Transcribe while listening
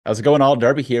How's it going all?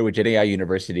 Darby here with Gen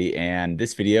University, and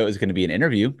this video is going to be an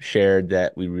interview shared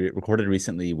that we recorded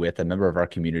recently with a member of our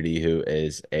community who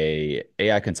is a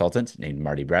AI consultant named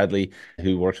Marty Bradley,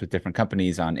 who works with different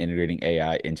companies on integrating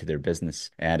AI into their business.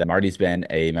 And Marty's been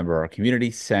a member of our community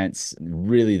since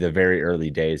really the very early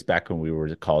days, back when we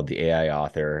were called the AI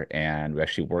author, and we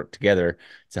actually worked together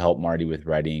to help Marty with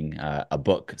writing a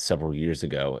book several years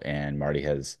ago. And Marty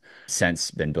has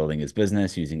since been building his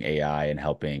business using AI and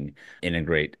helping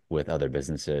integrate with other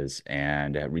businesses,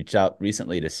 and reached out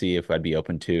recently to see if I'd be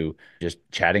open to just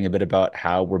chatting a bit about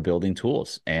how we're building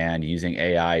tools and using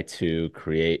AI to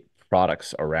create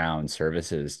products around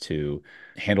services to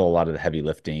handle a lot of the heavy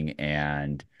lifting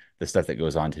and the stuff that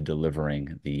goes on to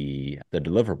delivering the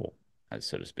deliverable,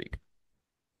 so to speak.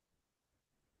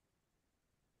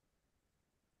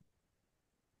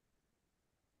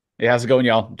 Hey, how's it going,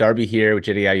 y'all? Darby here with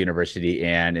JDI University,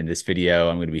 and in this video,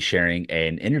 I'm going to be sharing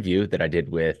an interview that I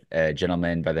did with a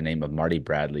gentleman by the name of Marty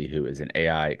Bradley, who is an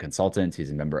AI consultant.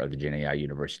 He's a member of the JDI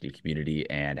University community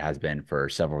and has been for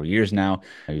several years now.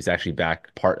 He's actually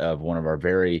back part of one of our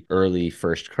very early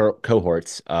first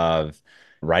cohorts of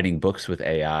writing books with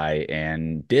AI,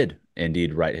 and did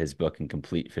indeed write his book and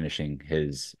complete finishing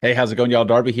his. Hey, how's it going, y'all?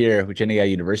 Darby here with Generative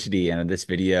University, and in this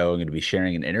video, I'm going to be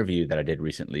sharing an interview that I did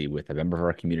recently with a member of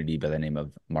our community by the name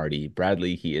of Marty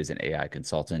Bradley. He is an AI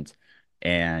consultant,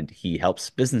 and he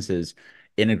helps businesses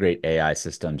integrate AI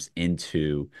systems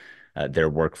into their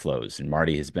workflows. And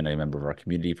Marty has been a member of our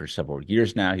community for several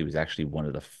years now. He was actually one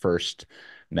of the first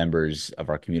members of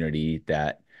our community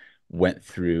that went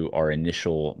through our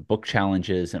initial book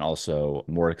challenges and also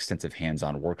more extensive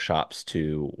hands-on workshops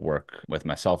to work with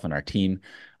myself and our team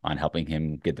on helping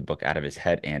him get the book out of his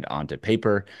head and onto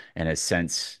paper. And has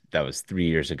since, that was 3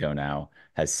 years ago now,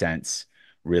 has since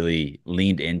really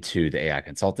leaned into the AI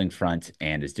consulting front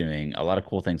and is doing a lot of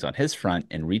cool things on his front,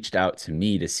 and reached out to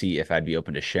me to see if I'd be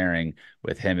open to sharing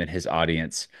with him and his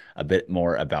audience a bit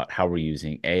more about how we're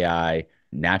using AI,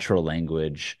 natural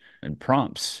language, and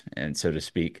prompts, and so to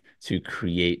speak, to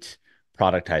create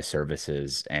productized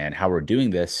services, and how we're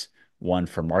doing this, one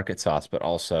for market sauce, but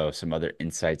also some other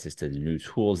insights as to the new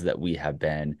tools that we have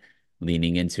been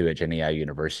leaning into at Gen AI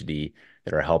University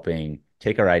that are helping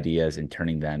take our ideas and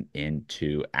turning them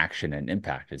into action and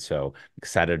impact. And so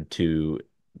excited to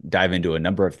dive into a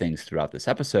number of things throughout this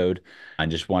episode. I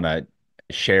just want to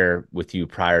share with you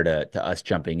prior to us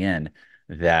jumping in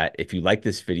that if you like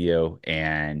this video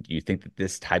and you think that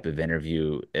this type of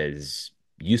interview is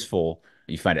useful,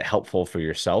 you find it helpful for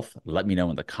yourself, let me know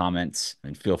in the comments,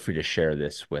 and feel free to share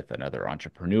this with another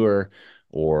entrepreneur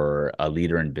or a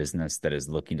leader in business that is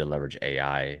looking to leverage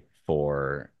AI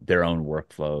for their own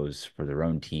workflows, for their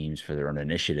own teams, for their own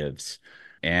initiatives.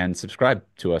 And subscribe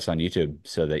to us on YouTube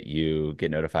so that you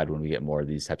get notified when we get more of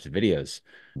these types of videos.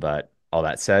 But all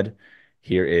that said,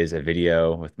 here is a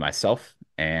video with myself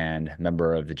and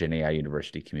member of the Gen AI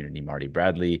University community, Marty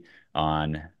Bradley,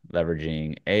 on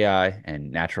leveraging AI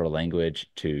and natural language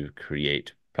to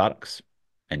create products.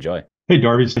 Enjoy. Hey,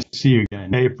 Darby, it's nice to see you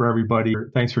again. Hey, for everybody,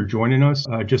 thanks for joining us.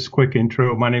 Just a quick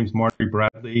intro. My name is Marty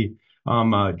Bradley.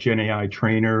 I'm a Gen AI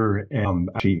trainer, and I'm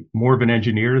actually more of an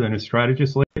engineer than a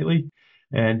strategist lately.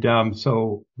 And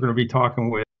so we're going to be talking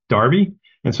with Darby.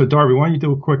 And so, Darby, why don't you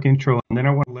do a quick intro? And then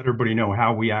I want to let everybody know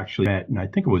how we actually met. And I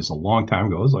think it was a long time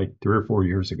ago. It was like 3 or 4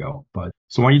 years ago. But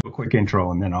so why don't you do a quick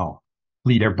intro, and then I'll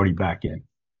lead everybody back in.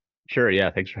 Sure. Yeah.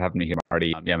 Thanks for having me here,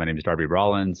 Marty. Yeah, my name is Darby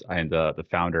Rollins. I am the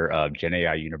founder of Gen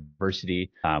AI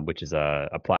University, which is a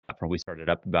platform we started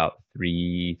up about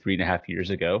three and a half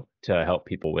years ago to help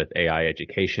people with AI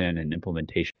education and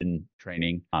implementation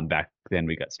training. Back then,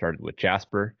 we got started with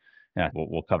Jasper. Yeah,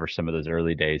 we'll cover some of those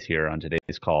early days here on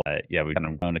today's call. Yeah, we've kind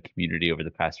of grown a community over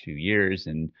the past few years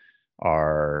and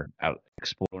are out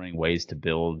exploring ways to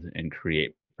build and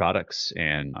create products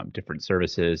and different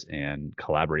services and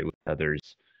collaborate with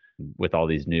others with all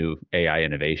these new AI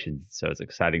innovations. So it's an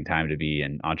exciting time to be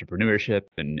in entrepreneurship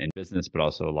and in business, but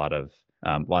also a lot of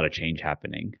change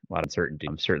happening, a lot of uncertainty.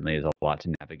 Certainly is a lot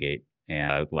to navigate,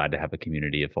 and I'm glad to have a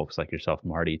community of folks like yourself,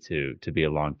 Marty, to be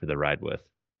along for the ride with.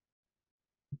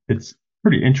 It's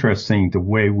pretty interesting the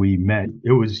way we met.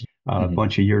 It was a Mhm.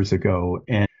 bunch of years ago,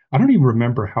 and I don't even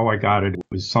remember how I got it. It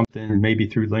was something maybe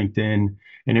through LinkedIn,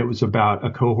 and it was about a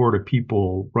cohort of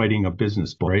people writing a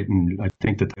business book, right? And I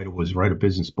think the title was "Write a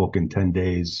Business Book in 10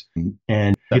 Days."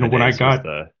 And Seven when I days was got,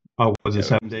 the oh, was it yeah,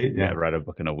 7 days? yeah, Yeah. write a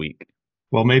book in a week.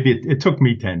 Well, maybe it took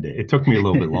me 10 days. It took me a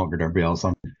little bit longer than everybody else.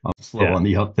 I'm slow Yeah. on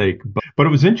the uptake, but it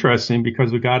was interesting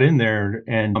because we got in there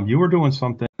and you were doing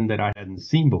something that I hadn't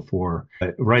seen before,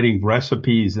 writing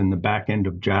recipes in the back end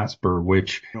of Jasper,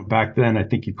 which back then I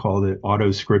think you called it auto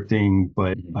scripting,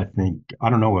 but Mhm. I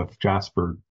don't know if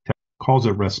Jasper calls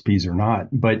it recipes or not.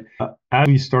 But as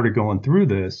we started going through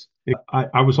this,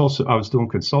 I was doing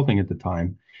consulting at the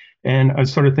time, and I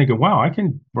started thinking, wow, I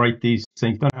can write these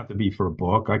things. Don't have to be for a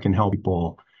book. I can help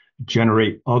people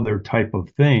generate other type of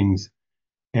things.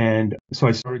 And so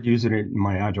I started using it in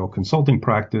my agile consulting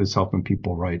practice, helping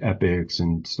people write epics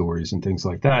and stories and things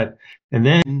like that. And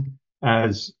then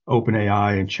as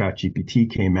OpenAI and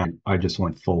ChatGPT came out, I just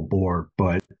went full bore.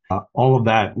 But all of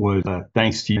that was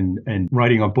thanks to you and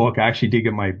writing a book. I actually did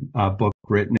get my book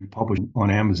written and published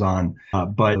on Amazon.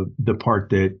 But the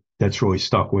part that's really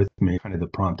stuck with me, kind of the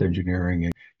prompt engineering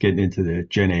and getting into the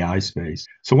Gen AI space.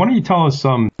 So why don't you tell us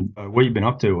what you've been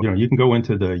up to? You can go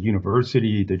into the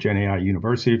university, the Gen AI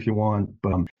University if you want,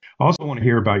 but I also want to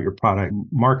hear about your product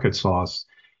market sauce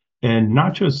and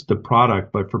not just the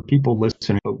product, but for people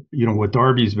listening, what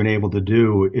Darby's been able to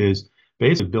do is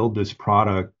basically build this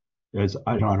product as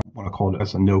I don't want to call it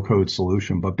as a no code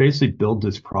solution, but basically build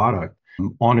this product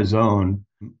on his own.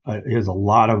 He has a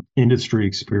lot of industry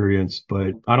experience,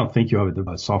 but I don't think you have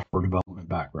a software development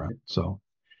background. So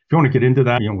if you want to get into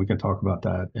that, we can talk about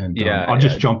that. And Yeah, I'll yeah,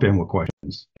 just jump in with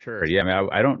questions. sure. Yeah, I mean,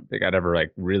 I don't think I'd ever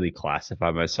like really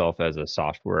classify myself as a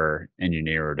software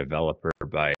engineer or developer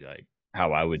by like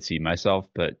how I would see myself,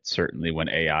 but certainly when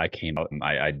AI came out,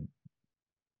 I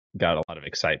got a lot of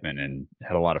excitement and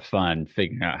had a lot of fun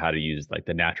figuring out how to use like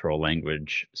the natural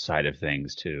language side of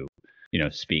things to,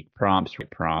 speak prompts, write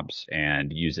prompts,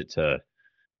 and use it to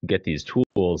get these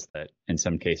tools that in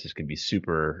some cases can be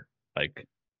super like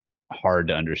hard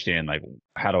to understand. Like,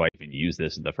 how do I even use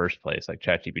this in the first place? Like,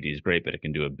 ChatGPT is great, but it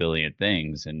can do a billion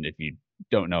things, and if you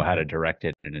don't know how to direct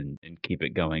it and keep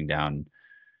it going down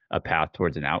a path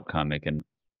towards an outcome, it can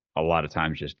a lot of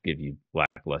times just give you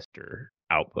lackluster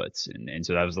outputs. And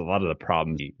so that was a lot of the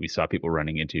problems we saw people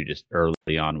running into just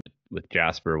early on with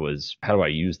Jasper was, how do I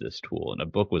use this tool? And a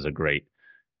book was a great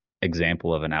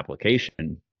example of an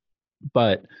application,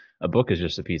 but a book is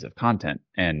just a piece of content,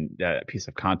 and that piece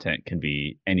of content can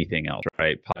be anything else,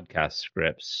 right? Podcast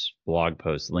scripts, blog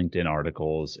posts, LinkedIn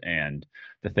articles, and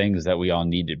the things that we all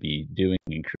need to be doing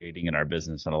and creating in our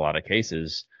business in a lot of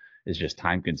cases is just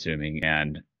time consuming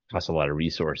and costs a lot of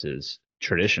resources.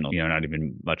 Traditional, not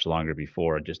even much longer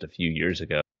before, just a few years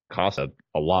ago, cost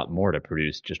a lot more to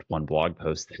produce just one blog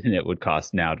post than it would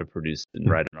cost now to produce and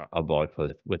write a blog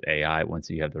post with AI once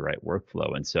you have the right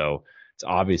workflow. And so it's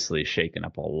obviously shaken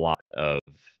up a lot of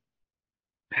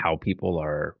how people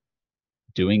are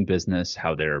doing business,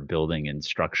 how they're building and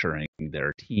structuring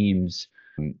their teams.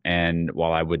 And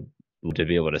while I would love to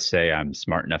be able to say I'm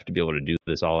smart enough to be able to do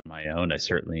this all on my own, I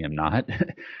certainly am not.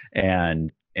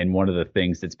 and one of the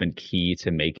things that's been key to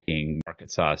making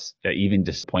Market Sauce, even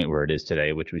just the point where it is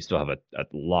today, which we still have a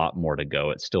lot more to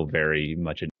go, it's still very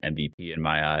much an MVP in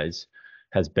my eyes,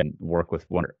 has been work with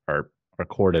one of our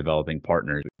core developing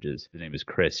partners, which is, his name is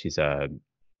Chris. He's our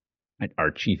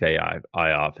chief AI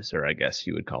officer, I guess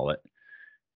you would call it.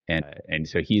 And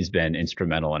so he's been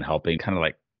instrumental in helping kind of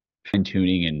like fine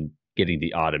tuning and getting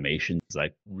the automations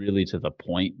like really to the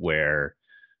point where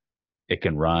it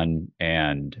can run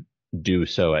and do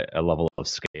so at a level of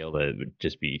scale that would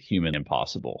just be human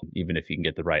impossible. Even if you can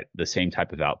get the same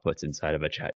type of outputs inside of a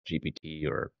Chat GPT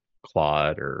or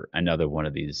Claude or another one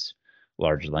of these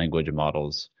large language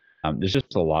models, there's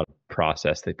just a lot of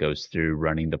process that goes through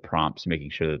running the prompts,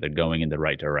 making sure that they're going in the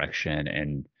right direction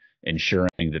and ensuring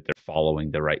that they're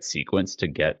following the right sequence to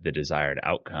get the desired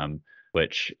outcome.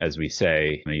 Which, as we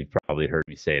say, I mean, you've probably heard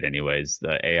me say it anyways,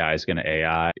 the AI is going to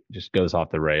AI, just goes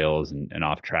off the rails and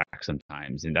off track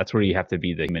sometimes. And that's where you have to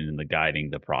be the human in the guiding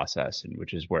the process, and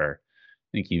which is where I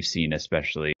think you've seen,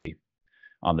 especially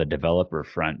on the developer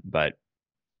front. But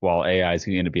while AI is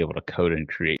going to be able to code and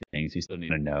create things, you still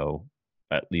need to know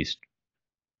at least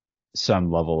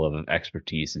some level of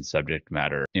expertise and subject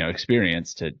matter,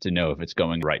 experience to know if it's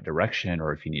going the right direction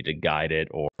or if you need to guide it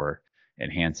or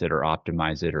enhance it or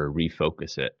optimize it or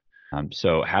refocus it.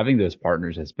 So having those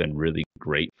partners has been really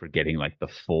great for getting like the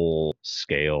full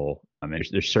scale. I mean,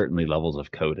 there's certainly levels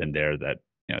of code in there that,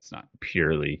 it's not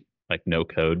purely like no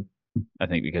code, I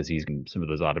think, because he's some of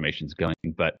those automations going.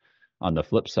 But on the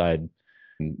flip side,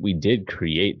 we did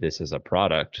create this as a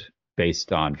product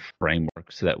based on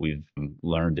frameworks that we've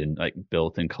learned and like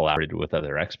built and collaborated with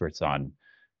other experts on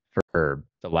for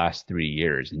the last 3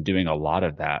 years, and doing a lot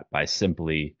of that by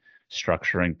simply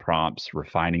structuring prompts,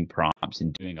 refining prompts, prompts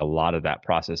and doing a lot of that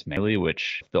process manually,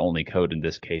 which the only code in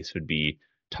this case would be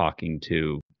talking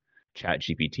to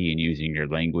ChatGPT and using your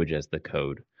language as the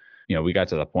code. We got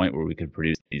to the point where we could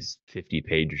produce these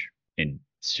 50-page and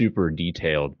super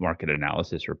detailed market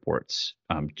analysis reports,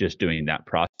 just doing that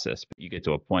process. But you get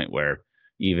to a point where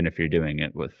even if you're doing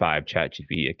it with 5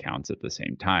 ChatGPT accounts at the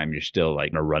same time, you're still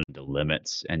like going to run into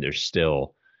limits, and there's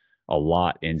still a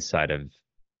lot inside of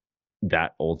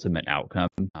that ultimate outcome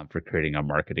for creating our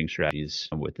marketing strategies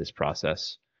with this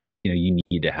process. You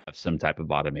need to have some type of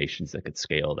automations that could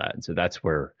scale that. And so that's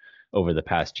where over the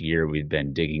past year, we've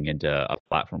been digging into a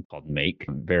platform called Make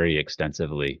very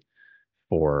extensively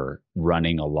for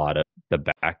running a lot of the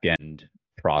back end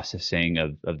processing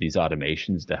of these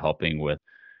automations to helping with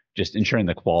just ensuring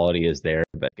the quality is there.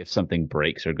 But if something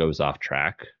breaks or goes off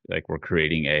track, like we're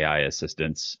creating AI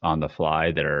assistants on the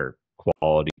fly that are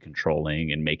quality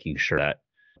controlling and making sure that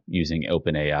using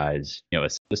OpenAI's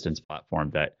assistance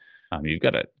platform that you've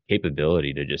got a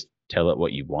capability to just tell it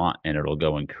what you want and it'll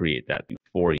go and create that thing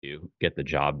for you, get the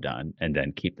job done, and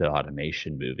then keep the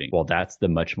automation moving. Well, that's the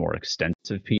much more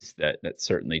extensive piece that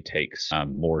certainly takes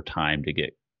more time to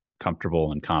get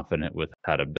comfortable and confident with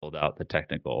how to build out that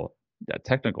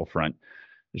technical front.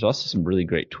 There's also some really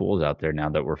great tools out there now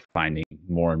that we're finding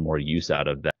more and more use out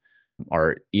of that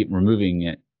are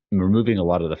removing a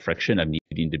lot of the friction of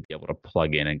needing to be able to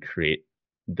plug in and create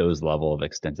those level of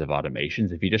extensive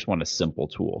automations if you just want a simple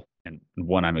tool. And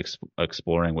one I'm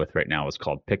exploring with right now is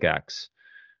called Pickaxe,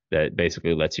 that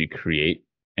basically lets you create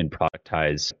and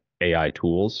productize AI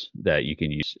tools that you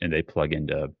can use, and they plug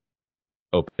into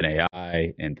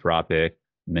OpenAI, Anthropic,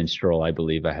 Minstrel. I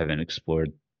believe I haven't explored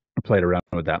or played around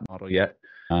with that model yet.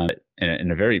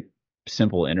 In a very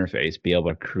simple interface, be able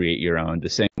to create your own the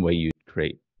same way you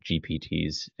create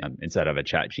GPTs inside of a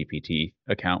ChatGPT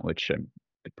account, which I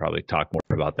could probably talk more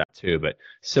about that too. But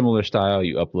similar style,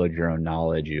 you upload your own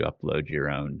knowledge, you upload your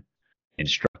own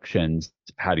instructions.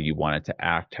 How do you want it to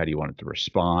act? How do you want it to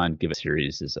respond? Give a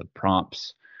series of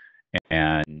prompts,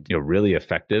 and really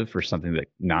effective for something that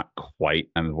not quite.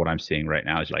 What I'm seeing right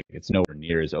now is like it's nowhere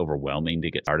near as overwhelming to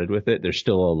get started with it. There's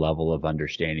still a level of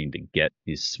understanding to get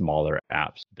these smaller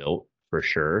apps built for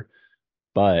sure,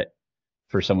 but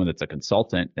for someone that's a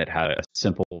consultant that had a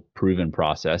simple proven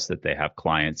process that they have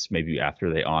clients, maybe after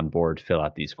they onboard, fill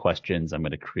out these questions, I'm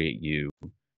going to create you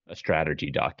a strategy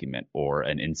document or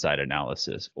an insight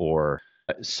analysis or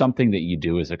something that you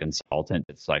do as a consultant.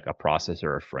 It's like a process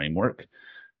or a framework.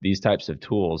 These types of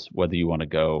tools, whether you want to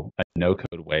go a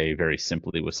no-code way very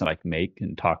simply with something like Make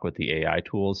and talk with the AI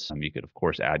tools, you could, of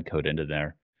course, add code into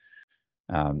there.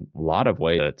 A lot of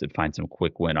ways to find some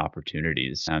quick win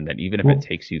opportunities. And then even if it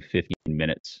takes you 15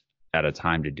 minutes at a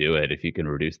time to do it, if you can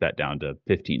reduce that down to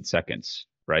 15 seconds,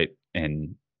 right?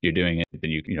 And you're doing it,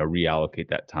 then you reallocate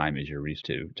that time as you're used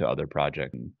to other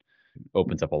projects, and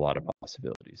opens up a lot of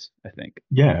possibilities, I think.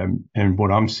 Yeah, and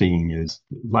what I'm seeing is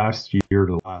last year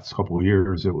to the last couple of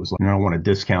years, it was like, and I don't want to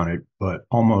discount it, but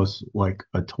almost like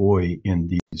a toy in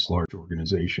these large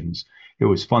organizations. It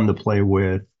was fun to play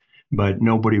with, but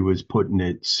nobody was putting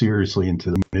it seriously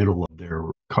into the middle of their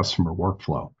customer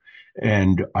workflow.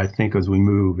 And I think as we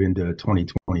move into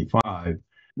 2025,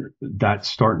 that's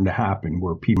starting to happen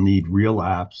where people need real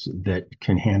apps that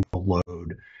can handle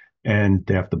load, and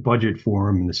they have to budget for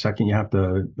them. And the second you have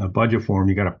to budget for them,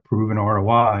 you got to prove an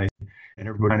ROI, and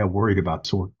everybody's kind of worried about.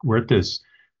 So we're at this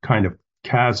kind of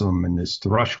chasm and this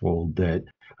threshold that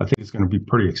I think is going to be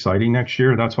pretty exciting next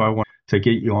year. That's why I want to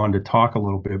get you on to talk a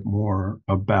little bit more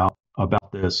about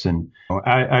this. And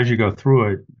as you go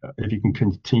through it, if you can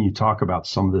continue to talk about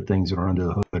some of the things that are under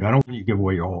the hood. I don't want you to give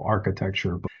away your whole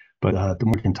architecture, but the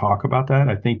more we can talk about that,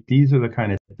 I think these are the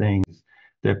kind of things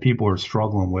that people are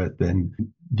struggling with. And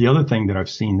the other thing that I've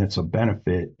seen that's a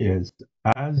benefit is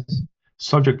as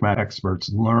subject matter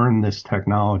experts learn this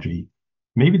technology,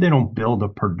 maybe they don't build a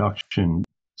production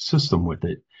system with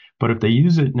it, but if they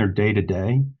use it in their day to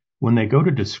day, when they go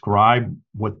to describe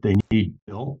what they need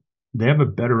built, they have a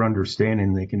better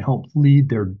understanding. They can help lead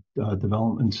their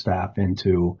development staff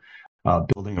into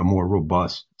building a more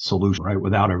robust solution, right?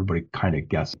 Without everybody kind of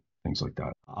guessing, things like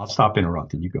that. I'll stop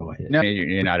interrupting. You go ahead. No,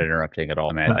 you're not interrupting at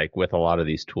all, man. Like with a lot of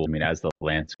these tools, as the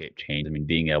landscape changes,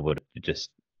 being able to just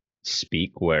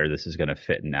speak where this is going to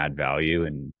fit and add value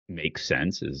and make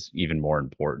sense is even more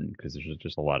important, because there's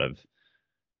just a lot of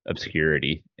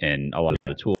obscurity in a lot of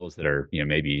the tools that are,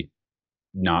 maybe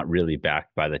not really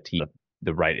backed by the team,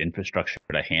 the right infrastructure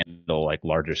to handle like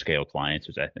larger scale clients,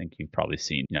 which I think you've probably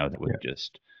seen, with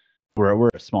just we're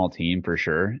a small team for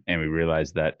sure. And we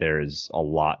realize that there's a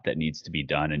lot that needs to be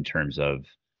done in terms of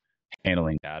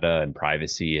handling data and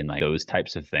privacy and like those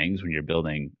types of things when you're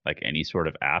building like any sort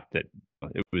of app. That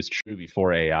it was true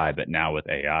before AI, but now with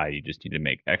AI, you just need to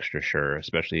make extra sure,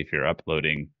 especially if you're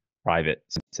uploading private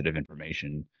sensitive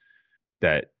information,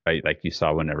 that right, like you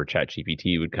saw whenever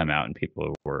ChatGPT would come out and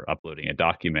people were uploading a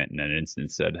document and an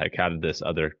instance said, like, how did this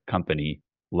other company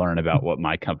learn about what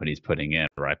my company's putting in,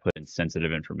 or I put in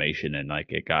sensitive information and like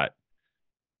it got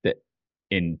that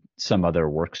in some other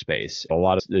workspace. A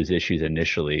lot of those issues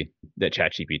initially that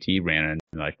ChatGPT ran and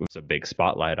like was a big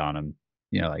spotlight on them.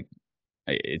 Like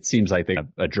it seems like they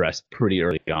addressed pretty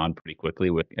early on, pretty quickly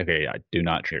with, okay, I do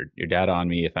not share your data on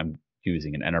me if I'm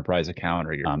using an enterprise account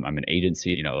or I'm an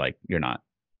agency, like you're not,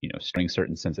 storing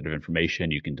certain sensitive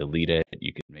information. You can delete it.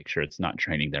 You can make sure it's not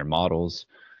training their models.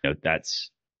 That's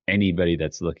anybody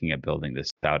that's looking at building this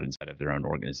out inside of their own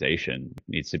organization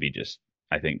needs to be just,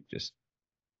 I think, just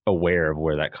aware of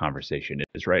where that conversation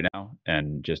is right now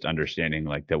and just understanding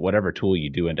like that whatever tool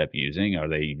you do end up using, are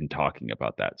they even talking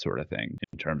about that sort of thing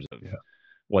in terms of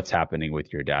what's happening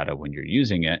with your data when you're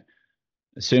using it,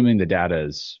 assuming the data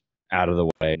is out of the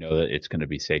way, know that it's going to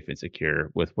be safe and secure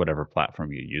with whatever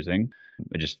platform you're using.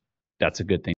 That's a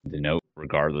good thing to note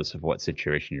regardless of what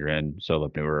situation you're in,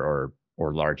 solopreneur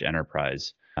or large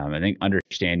enterprise. I think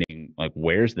understanding like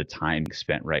where's the time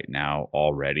spent right now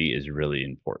already is really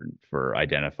important for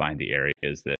identifying the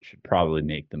areas that should probably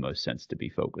make the most sense to be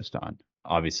focused on.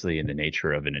 Obviously, in the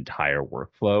nature of an entire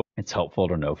workflow, it's helpful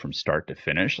to know from start to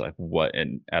finish, like what,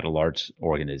 and at a large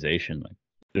organization, like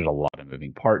there's a lot of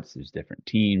moving parts, there's different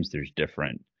teams, there's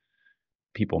different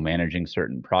people managing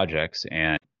certain projects.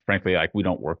 And frankly, like we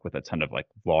don't work with a ton of like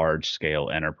large scale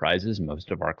enterprises.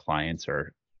 Most of our clients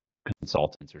are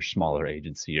consultants or smaller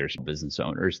agency or business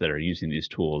owners that are using these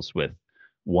tools with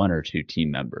one or two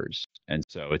team members. And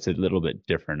so it's a little bit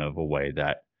different of a way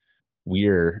that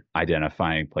we're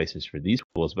identifying places for these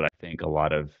tools, but I think a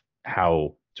lot of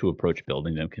how to approach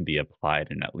building them can be applied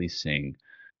and at least seeing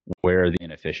where are the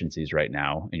inefficiencies right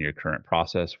now in your current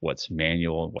process, what's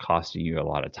manual, what's costing you a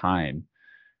lot of time,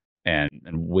 and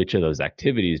which of those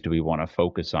activities do we want to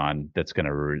focus on that's going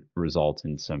to result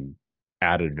in some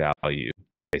added value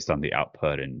based on the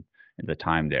output and the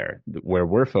time there. Where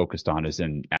we're focused on is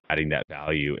in adding that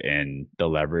value and the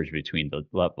leverage between the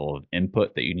level of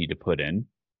input that you need to put in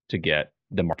to get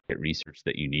the market research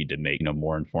that you need to make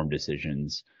more informed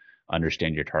decisions,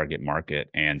 understand your target market,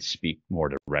 and speak more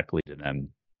directly to them,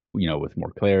 with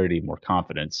more clarity, more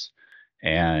confidence.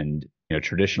 And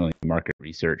traditionally, market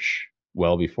research,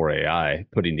 well before AI,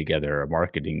 putting together a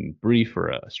marketing brief or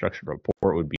a structured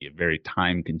report would be a very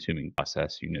time-consuming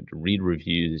process. You need to read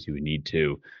reviews, you would need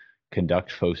to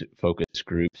conduct focus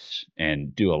groups,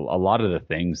 and do a lot of the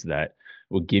things that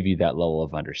will give you that level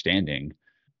of understanding.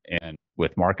 And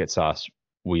with Market Sauce,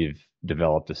 we've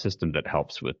developed a system that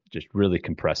helps with just really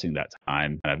compressing that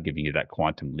time, and I'm giving you that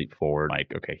quantum leap forward.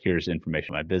 Like, okay, here's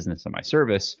information on my business and my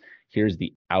service. Here's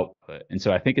the output. And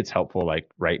so I think it's helpful, like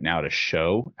right now, to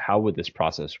show how would this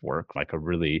process work, like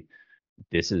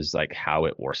this is like how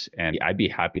it works. And I'd be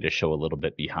happy to show a little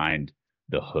bit behind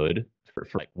the hood for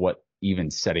like what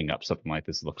even setting up something like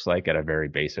this looks like at a very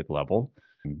basic level.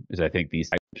 Is I think these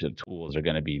types of tools are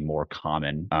going to be more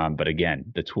common. But again,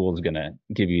 the tool is going to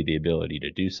give you the ability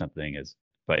to do something,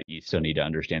 but you still need to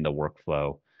understand the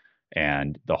workflow,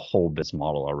 and the whole business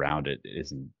model around it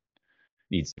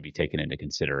needs to be taken into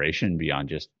consideration beyond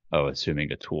just,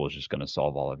 assuming a tool is just going to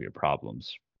solve all of your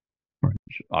problems. Right.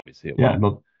 Obviously it yeah,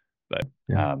 won't.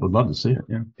 But would love to see it.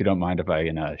 Yeah. If you don't mind, if I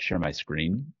can share my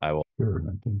screen, I will. Sure.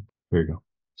 I think there you go.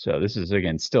 So this is,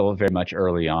 again, still very much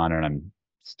early on, and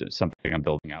something I'm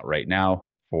building out right now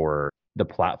for the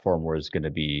platform where it's going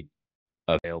to be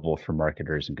available for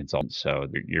marketers and consultants. So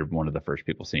you're one of the first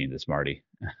people seeing this, Marty.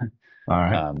 All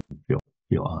right.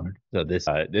 Feel honored. So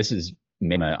this is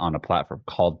made on a platform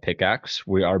called Pickaxe.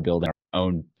 We are building our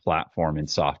own platform and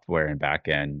software and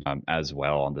backend as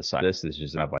well on the side. This is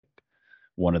just like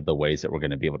one of the ways that we're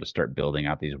going to be able to start building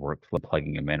out these workflow,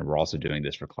 plugging them in. We're also doing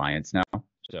this for clients now.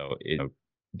 So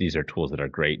these are tools that are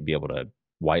great to be able to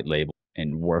white label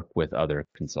and work with other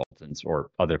consultants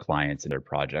or other clients in their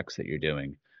projects that you're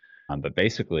doing. But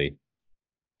basically,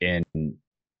 in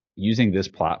using this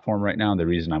platform right now, and the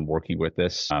reason I'm working with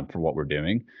this for what we're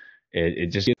doing, it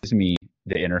just gives me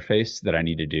the interface that I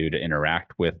need to do to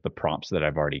interact with the prompts that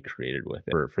I've already created with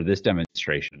it. For this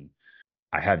demonstration,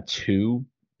 I have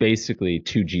basically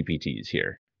two GPTs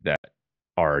here that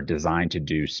are designed to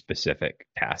do specific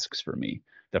tasks for me.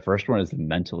 The first one is the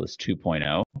Mentalist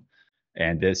 2.0.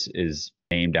 And this is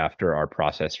named after our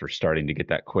process for starting to get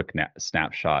that quick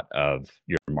snapshot of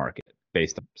your market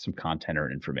based on some content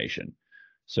or information.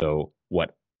 So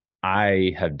what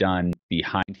I have done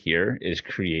behind here is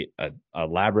create a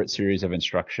elaborate series of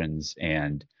instructions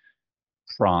and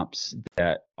prompts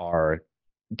that are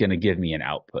going to give me an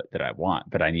output that I want,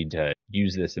 but I need to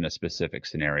use this in a specific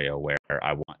scenario where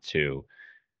I want to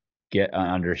get an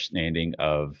understanding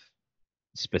of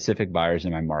specific buyers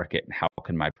in my market and how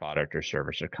can my product or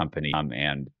service or company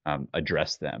and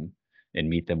address them and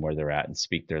meet them where they're at and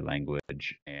speak their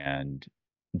language and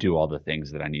do all the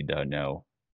things that I need to know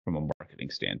from a marketing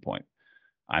standpoint.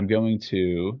 I'm going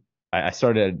to I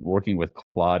started working with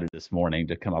Claude this morning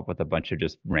to come up with a bunch of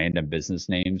just random business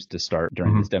names to start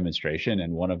during Hmm. this demonstration,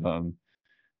 and one of them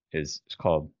is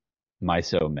called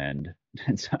Miso Mend.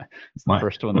 It's the My,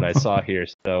 first one that I saw here.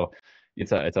 So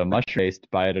it's a mushroom-based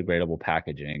biodegradable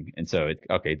packaging. And so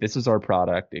okay, this is our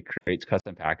product. It creates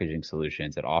custom packaging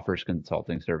solutions. It offers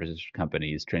consulting services for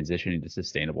companies transitioning to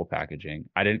sustainable packaging.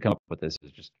 I didn't come up with this.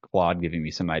 It's just Claude giving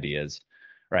me some ideas,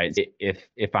 right?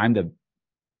 If I'm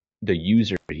the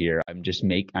user here,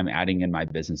 I'm adding in my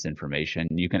business information.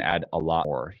 You can add a lot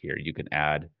more here. You can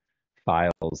add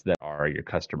files that are your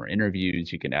customer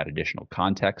interviews. You can add additional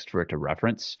context for it to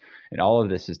reference. And all of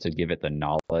this is to give it the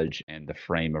knowledge and the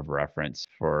frame of reference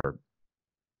for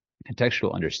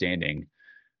contextual understanding,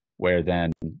 where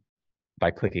then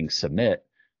by clicking submit,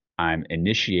 I'm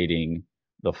initiating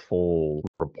the full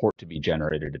report to be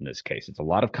generated in this case. It's a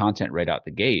lot of content right out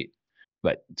the gate,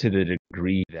 but to the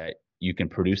degree that you can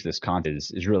produce this content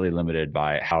is really limited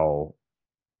by how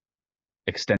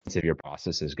extensive your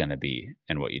process is going to be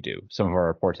and what you do. Some of our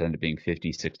reports end up being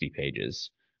 50, 60 pages,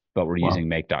 but we're wow. using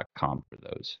make.com for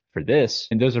those. For this,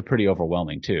 and those are pretty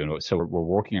overwhelming too. And so we're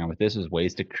working on with this is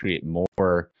ways to create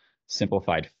more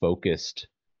simplified, focused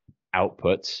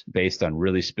outputs based on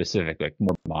really specific, like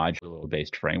more modular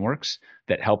based frameworks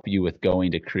that help you with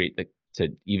going to create to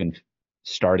even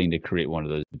starting to create one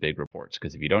of those big reports.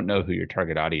 Because if you don't know who your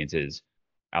target audience is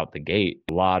out the gate,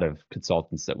 a lot of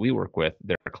consultants that we work with,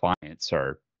 their clients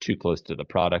are too close to the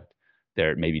product.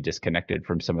 They're maybe disconnected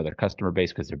from some of their customer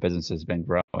base because their business has been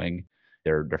growing.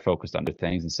 They're focused on other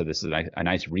things. And so this is a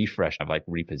nice refresh of like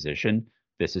reposition.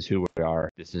 This is who we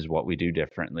are. This is what we do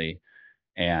differently.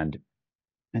 And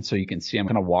and so you can see, I'm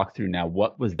going to walk through now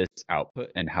what was this output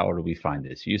and how do we find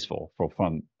this useful?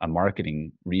 From a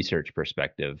marketing research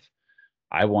perspective,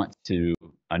 I want to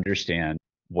understand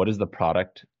what is the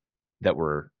product that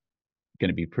we're going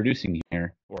to be producing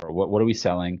here, or what are we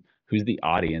selling? Who's the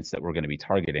audience that we're going to be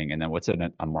targeting? And then what's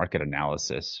a market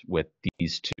analysis with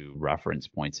these two reference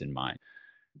points in mind?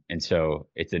 And so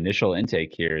its initial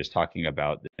intake here is talking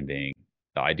about them being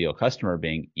the ideal customer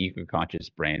being eco-conscious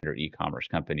brand or e-commerce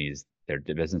companies. They're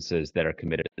businesses that are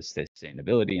committed to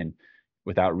sustainability. And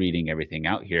without reading everything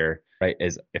out here, right,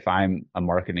 is if I'm a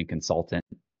marketing consultant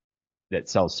that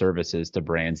sells services to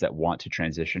brands that want to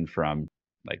transition from,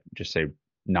 like, just say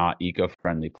not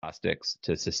eco-friendly plastics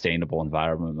to sustainable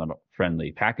environmental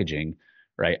friendly packaging,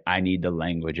 right? I need the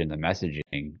language and the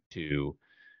messaging to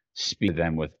speak to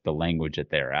them with the language that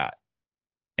they're at,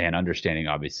 and understanding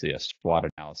obviously a SWOT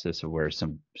analysis of where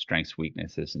some strengths,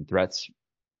 weaknesses, and threats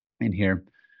in here,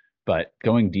 but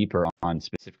going deeper on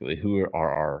specifically who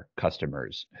are our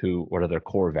customers, what are their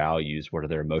core values, what are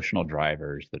their emotional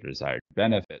drivers, their desired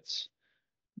benefits,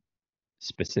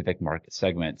 specific market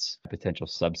segments, potential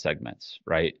subsegments,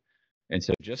 right? And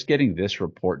so just getting this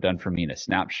report done for me in a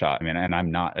snapshot, I mean, and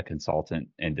I'm not a consultant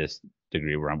in this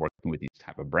degree where I'm working with these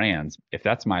type of brands. If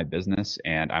that's my business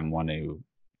and I'm want to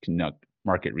conduct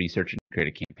market research and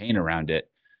create a campaign around it,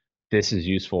 this is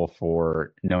useful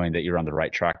for knowing that you're on the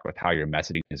right track with how your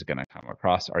messaging is going to come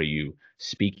across. Are you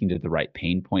speaking to the right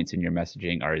pain points in your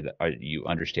messaging? Are you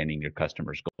understanding your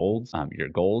customers' goals? Your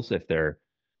goals, if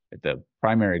the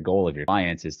primary goal of your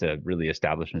clients is to really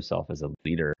establish themselves as a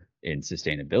leader in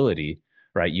sustainability,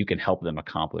 right? You can help them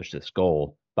accomplish this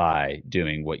goal by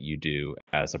doing what you do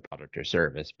as a product or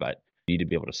service, but you need to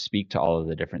be able to speak to all of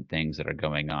the different things that are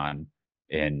going on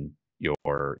in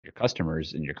your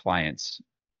customers and your clients'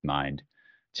 mind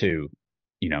to,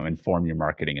 inform your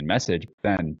marketing and message.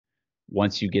 Then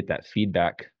once you get that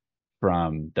feedback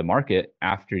from the market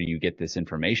after you get this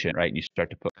information, right, and you start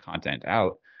to put content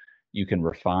out, you can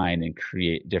refine and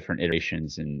create different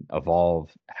iterations and evolve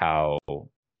how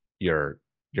your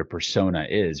persona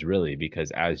is really, because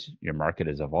as your market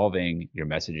is evolving, your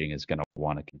messaging is going to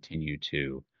want to continue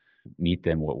to meet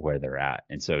them where they're at.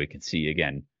 And so we can see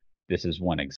again, this is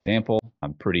one example.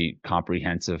 I'm pretty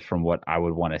comprehensive from what I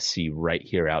would want to see right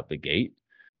here out the gate.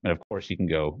 And of course, you can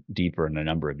go deeper in a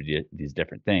number of these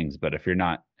different things. But if you're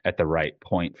not at the right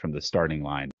point from the starting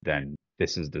line, then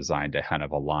this is designed to kind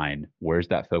of align where's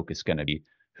that focus going to be?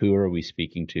 Who are we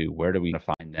speaking to? Where do we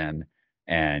find them?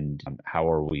 and how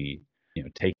are we,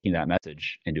 taking that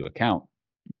message into account.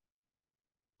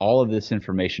 All of this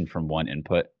information from one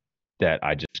input that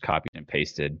I just copied and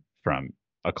pasted from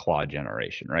a Claude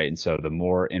generation, right? And so the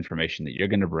more information that you're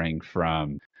going to bring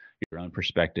from your own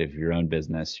perspective, your own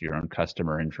business, your own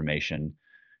customer information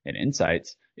and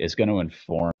insights is going to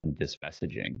inform this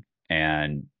messaging.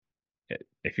 And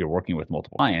if you're working with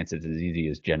multiple clients, it's as easy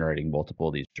as generating multiple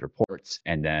of these reports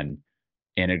and then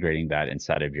integrating that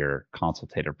inside of your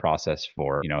consultative process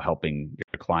for, helping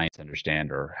your clients understand,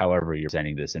 or however you're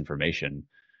presenting this information,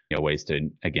 ways to,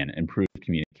 again, improve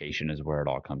communication is where it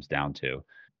all comes down to.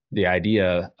 The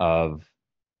idea of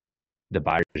the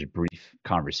buyer's brief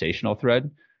conversational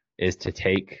thread is to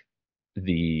take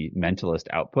the mentalist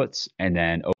outputs and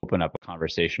then open up a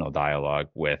conversational dialogue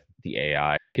with the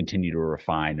AI, continue to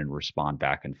refine and respond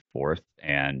back and forth,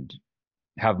 and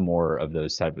have more of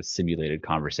those type of simulated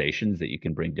conversations that you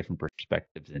can bring different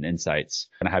perspectives and insights,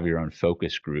 and have your own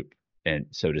focus group, and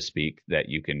so to speak, that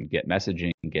you can get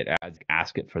messaging, get ads,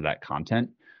 ask it for that content.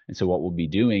 And so what we'll be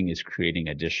doing is creating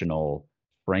additional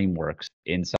frameworks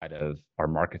inside of our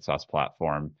market sauce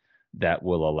platform that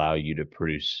will allow you to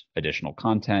produce additional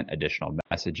content, additional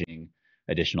messaging,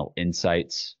 additional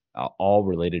insights, all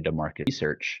related to market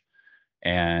research.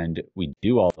 And we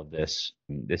do all of this,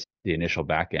 the initial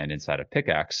backend inside of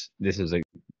Pickaxe. This is,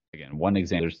 again, one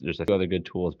example. There's a few other good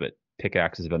tools, but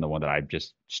Pickaxe has been the one that I've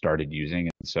just started using.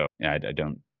 And so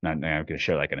I'm not going to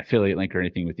share like an affiliate link or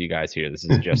anything with you guys here. This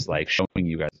is just like showing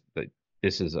you guys that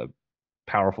this is a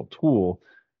powerful tool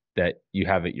that you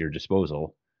have at your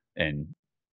disposal, and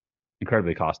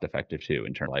incredibly cost effective too,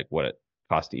 in terms of like what it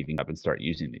costs to even up and start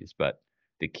using these. But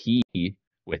the key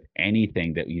with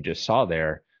anything that you just saw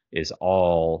there is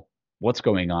all what's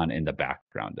going on in the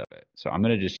background of it. So I'm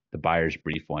going to just, the buyer's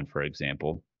brief one, for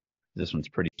example, this one's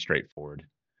pretty straightforward.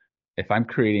 If I'm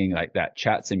creating like that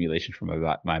chat simulation from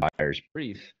my buyer's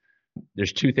brief,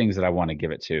 there's two things that I want to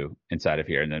give it to inside of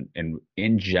here. And then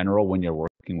in general, when you're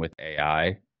working with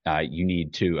AI, you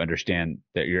need to understand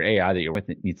that your AI that you're with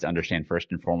needs to understand first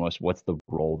and foremost, what's the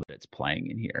role that it's playing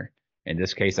in here. In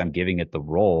this case, I'm giving it the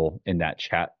role in that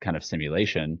chat kind of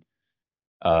simulation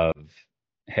of,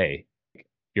 hey,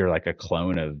 you're like a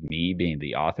clone of me being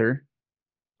the author.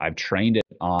 I've trained it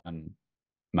on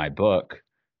my book,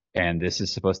 and this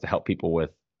is supposed to help people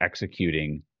with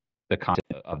executing the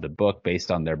content of the book based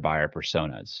on their buyer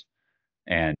personas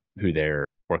and who they're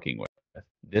working with.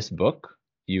 This book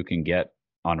you can get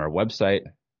on our website.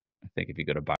 I think if you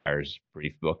go to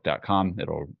buyersbriefbook.com,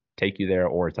 it'll take you there,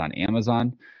 or it's on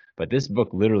Amazon. But this book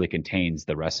literally contains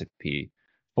the recipe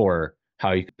for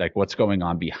how you, like, what's going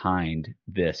on behind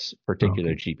this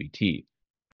particular GPT.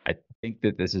 I think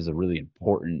that this is a really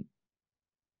important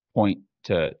point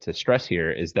to stress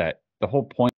here, is that the whole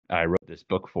point I wrote this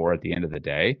book for at the end of the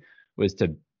day was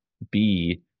to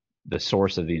be the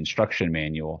source of the instruction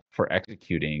manual for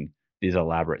executing these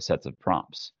elaborate sets of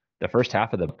prompts. The first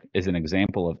half of the book is an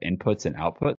example of inputs and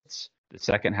outputs. The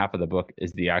second half of the book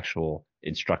is the actual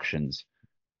instructions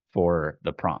for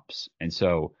the prompts. And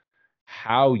so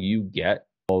how you get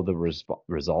all the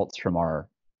results from our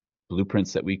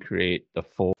blueprints that we create, the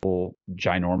full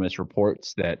ginormous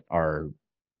reports that are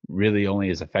really only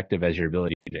as effective as your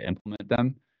ability to implement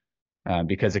them,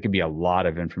 because it can be a lot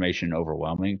of information,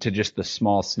 overwhelming, to just the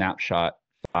small snapshot,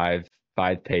 five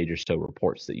page or so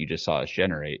reports that you just saw us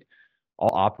generate,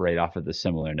 all operate off of the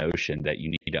similar notion that you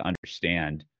need to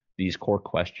understand these core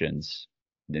questions.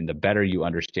 Then the better you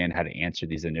understand how to answer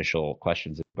these initial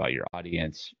questions about your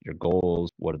audience, your goals,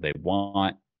 what do they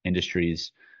want,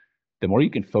 industries, the more you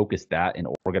can focus that and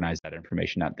organize that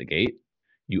information out the gate,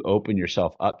 you open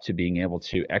yourself up to being able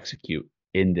to execute,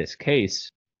 in this case,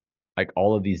 like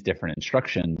all of these different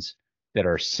instructions that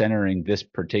are centering this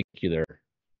particular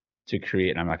to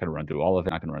create. And I'm not going to run through all of it.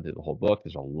 I'm not going to run through the whole book.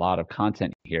 There's a lot of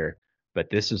content here, but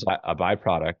this is a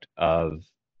byproduct of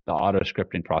the auto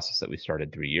scripting process that we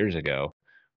started 3 years ago.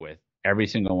 With every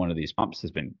single one of these prompts has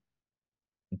been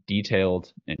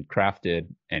detailed and crafted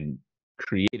and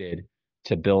created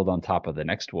to build on top of the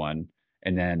next one.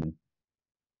 And then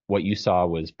what you saw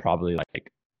was probably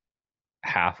like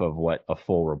half of what a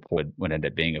full report would end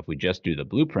up being if we just do the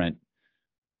blueprint.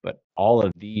 But all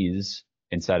of these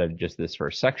inside of just this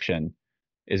first section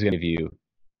is going to give you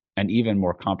an even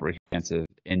more comprehensive,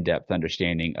 in-depth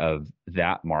understanding of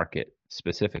that market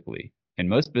specifically. And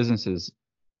most businesses,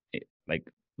 like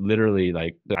literally,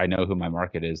 like, I know who my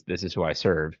market is, this is who I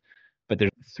serve, but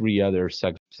there's 3 other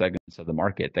segments of the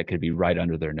market that could be right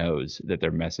under their nose, that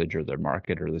their message or their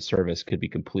market or the service could be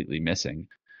completely missing.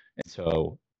 And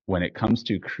so when it comes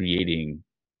to creating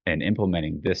and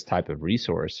implementing this type of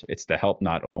resource, it's to help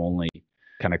not only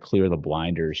kind of clear the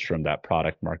blinders from that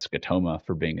product market scotoma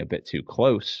for being a bit too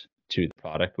close to the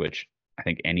product, which I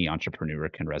think any entrepreneur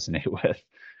can resonate with.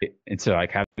 And so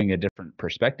like having a different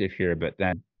perspective here, but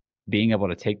then being able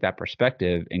to take that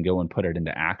perspective and go and put it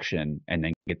into action and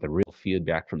then get the real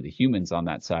feedback from the humans on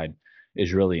that side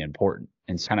is really important.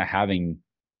 And kind of having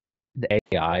the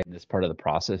AI in this part of the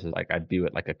process is like I view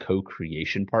it like a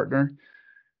co-creation partner.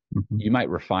 Mm-hmm. You might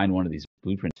refine one of these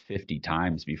blueprints 50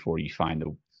 times before you find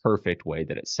the perfect way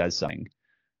that it says something.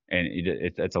 And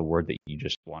it's a word that you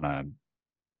just want to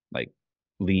like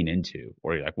lean into,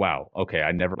 or you're like, wow, okay,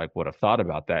 I never like would have thought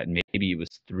about that. And maybe it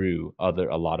was through a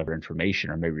lot of information,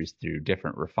 or maybe it's through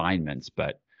different refinements.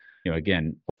 But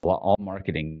again, all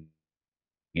marketing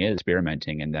is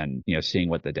experimenting and then seeing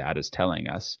what the data is telling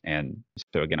us. And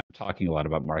so again, I'm talking a lot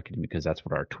about marketing because that's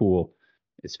what our tool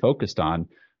is focused on.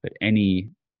 But any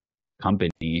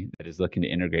company that is looking to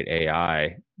integrate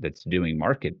AI that's doing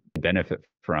market benefit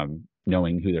from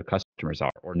knowing who their customers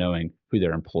are, or knowing who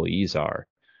their employees are,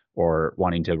 or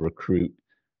wanting to recruit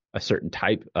a certain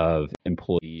type of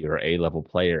employee or A-level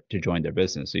player to join their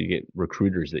business. So you get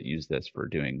recruiters that use this for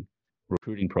doing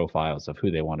recruiting profiles of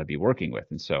who they want to be working with.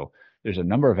 And so there's a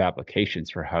number of applications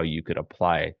for how you could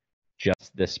apply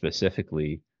just this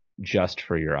specifically just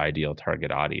for your ideal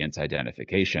target audience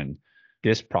identification.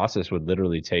 This process would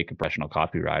literally take a professional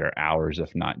copywriter hours,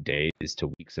 if not days,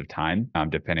 to weeks of time,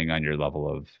 depending on your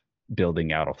level of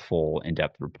building out a full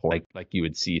in-depth report, like you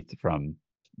would see from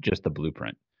just the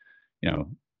blueprint.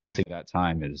 Take that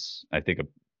time is, I think, a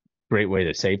great way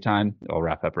to save time. I'll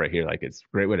wrap up right here. Like it's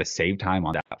a great way to save time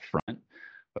on that front,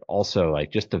 but also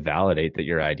like just to validate that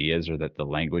your ideas or that the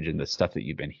language and the stuff that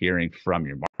you've been hearing from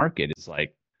your market is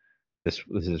like this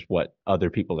is what other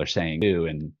people are saying too.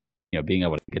 And being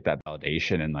able to get that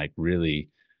validation and like really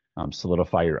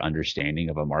solidify your understanding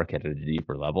of a market at a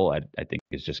deeper level, I think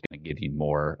is just going to give you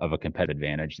more of a competitive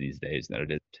advantage these days than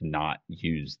it is to not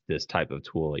use this type of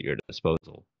tool at your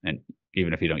disposal. And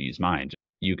even if you don't use mine,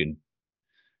 you can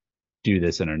do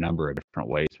this in a number of different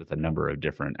ways with a number of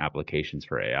different applications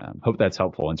for AI. Hope that's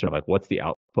helpful in sort of like what's the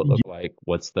output look like,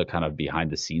 what's the kind of behind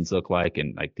the scenes look like,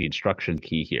 and like the instruction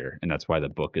key here. And that's why the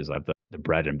book is like the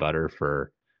bread and butter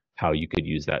for how you could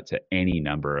use that to any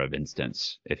number of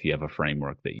instance if you have a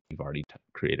framework that you've already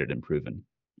created and proven.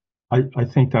 I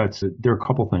think there are a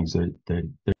couple things that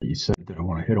you said that I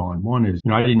want to hit on. One is,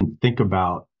 I didn't think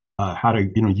about how to,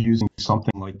 using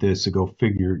something like this to go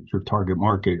figure your target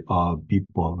market of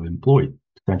people employed,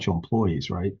 potential employees,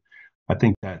 right? I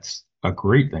think that's a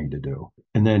great thing to do.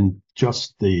 And then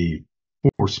just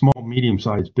for small,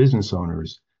 medium-sized business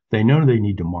owners, they know they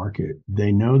need to market.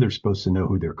 They know they're supposed to know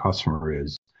who their customer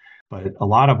is. But a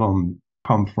lot of them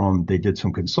come from, they did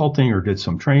some consulting or did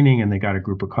some training and they got a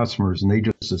group of customers and they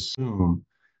just assume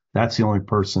that's the only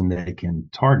person they can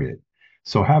target.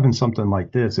 So having something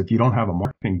like this, if you don't have a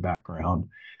marketing background,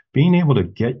 being able to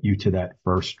get you to that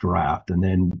first draft and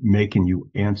then making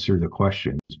you answer the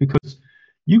questions, because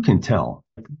you can tell.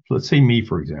 Let's say me,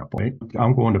 for example, right?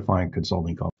 I'm going to find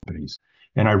consulting companies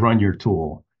and I run your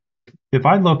tool. If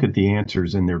I look at the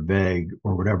answers and they're vague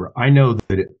or whatever, I know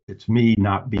that it's me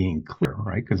not being clear,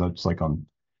 right? Because it's like I'm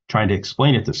trying to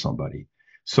explain it to somebody.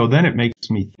 So then it makes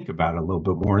me think about it a little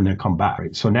bit more and then come back,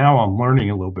 right? So now I'm learning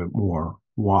a little bit more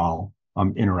while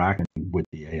I'm interacting with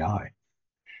the AI.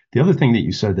 The other thing that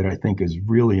you said that I think is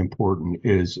really important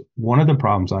is one of the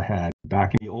problems I had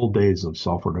back in the old days of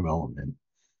software development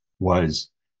was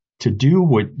to do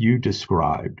what you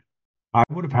described. I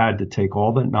would have had to take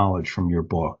all that knowledge from your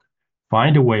book,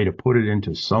 find a way to put it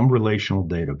into some relational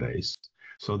database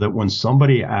so that when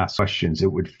somebody asks questions,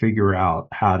 it would figure out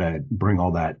how to bring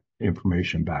all that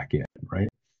information back in, right?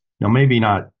 Now, maybe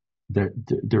not that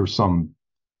there's some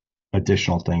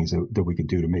additional things that we could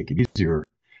do to make it easier.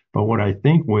 But what I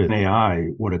think with AI,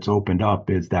 what it's opened up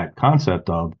is that concept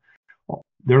of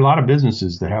there are a lot of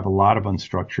businesses that have a lot of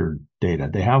unstructured data.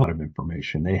 They have a lot of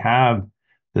information. They have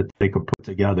that they could put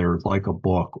together like a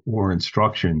book or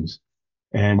instructions.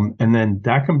 And then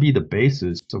that can be the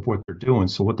basis of what they're doing.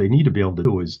 So what they need to be able to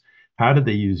do is how do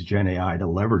they use Gen AI to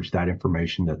leverage that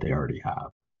information that they already have?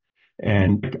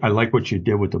 And I like what you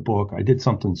did with the book. I did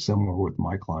something similar with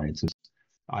my clients.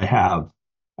 I have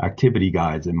activity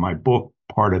guides in my book.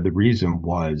 Part of the reason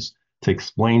was to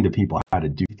explain to people how to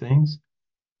do things.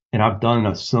 And I've done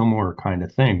a similar kind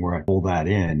of thing where I pull that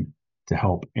in to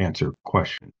help answer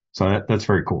questions. So that's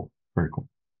very cool. Very cool.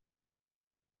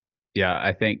 Yeah,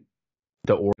 I think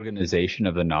the organization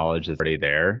of the knowledge that's already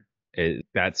there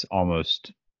that's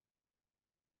almost,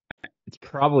 it's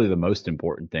probably the most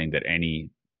important thing that any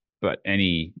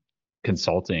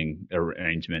consulting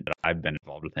arrangement that I've been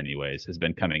involved with anyways has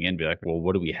been coming in and be like, well,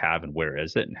 what do we have and where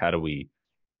is it? And how do we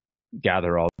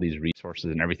gather all these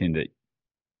resources and everything that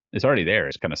is already there?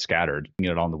 It's kind of scattered,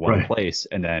 get it all in the one Right. place.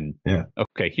 And then, Yeah.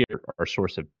 okay, here, our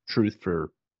source of truth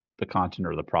for the content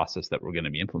or the process that we're going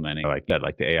to be implementing. Like that,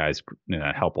 like the AIs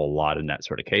help a lot in that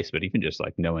sort of case. But even just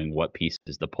like knowing what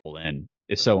pieces to pull in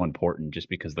is so important just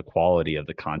because the quality of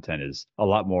the content is a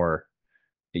lot more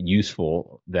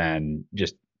useful than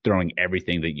just throwing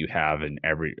everything that you have and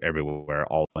everywhere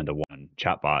all into one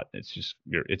chatbot. It's just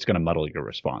it's going to muddle your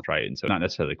response, right? And so not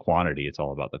necessarily quantity, it's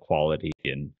all about the quality.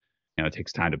 And it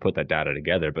takes time to put that data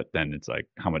together, but then it's like,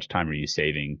 how much time are you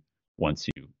saving once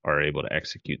you are able to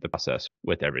execute the process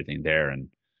with everything there? And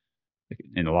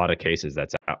in a lot of cases,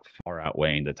 that's far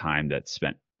outweighing the time that's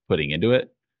spent putting into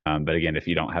it. But again, if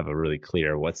you don't have a really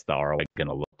clear what's the ROI going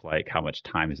to look like, how much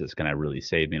time is this going to really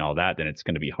save me and all that, then it's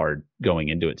going to be hard going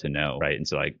into it to know, right? And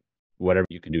so like whatever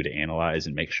you can do to analyze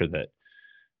and make sure that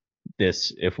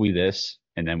if we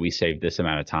and then we save this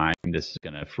amount of time, this is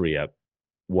going to free up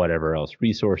whatever else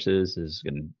resources, is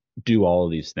going to do all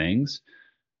of these things.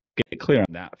 Get clear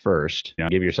on that first.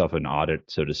 Give yourself an audit,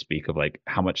 so to speak, of like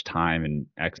how much time and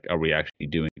are we actually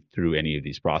doing through any of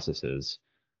these processes,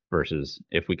 versus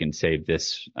if we can save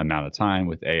this amount of time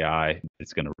with AI,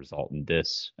 it's going to result in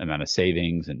this amount of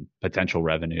savings and potential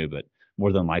revenue, but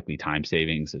more than likely time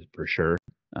savings is for sure.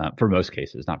 For most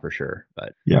cases, not for sure,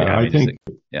 but Yeah, I think,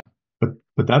 yeah.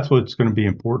 But that's what's going to be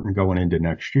important going into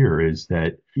next year is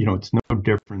that, it's no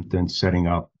different than setting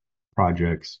up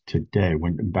projects today.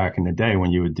 When back in the day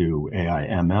when you would do AI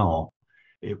ML,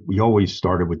 we always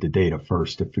started with the data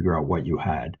first to figure out what you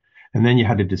had. And then you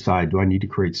had to decide, do I need to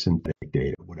create synthetic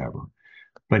data, whatever.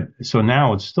 But so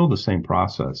now it's still the same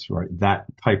process, right? That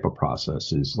type of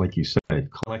process is, like you said,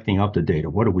 collecting up the data.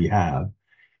 What do we have?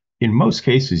 In most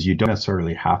cases, you don't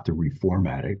necessarily have to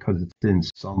reformat it because it's in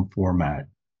some format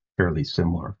fairly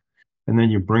similar. And then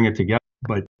you bring it together.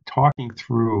 But talking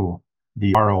through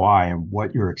the ROI and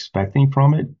what you're expecting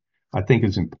from it, I think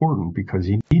is important because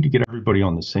you need to get everybody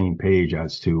on the same page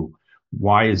as to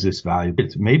why is this valuable.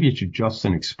 Maybe it's just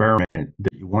an experiment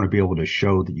that you want to be able to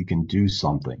show that you can do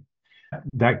something.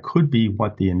 That could be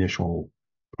what the initial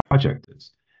project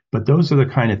is. But those are the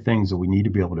kind of things that we need to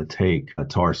be able to take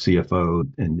to our CFO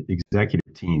and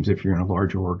executive teams, if you're in a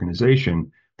larger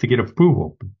organization, to get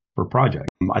approval for project.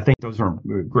 I think those are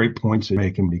great points to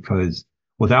make, because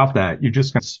without that, you're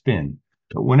just going to spin.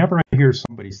 But whenever I hear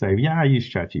somebody say, yeah, I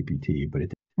use ChatGPT, but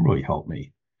it didn't really help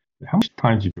me, how much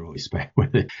time did you really spend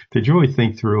with it? Did you really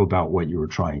think through about what you were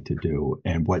trying to do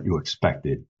and what you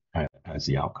expected as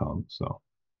the outcome? So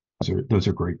those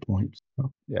are great points.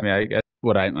 So. Yeah, I mean, I guess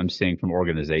what I'm seeing from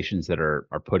organizations that are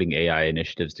putting AI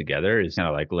initiatives together is kind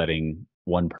of like letting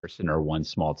one person or one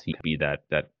small team be that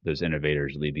those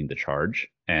innovators leading the charge,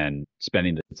 and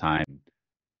spending the time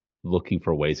looking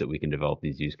for ways that we can develop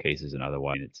these use cases. And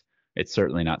otherwise, it's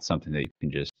certainly not something that you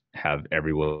can just have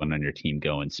everyone on your team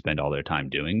go and spend all their time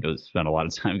doing. They'll spend a lot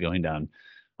of time going down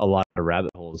a lot of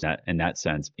rabbit holes in that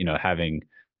sense. Having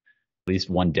at least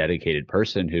one dedicated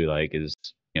person who like is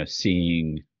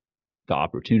seeing the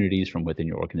opportunities from within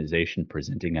your organization,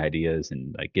 presenting ideas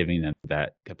and like giving them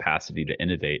that capacity to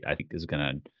innovate, I think is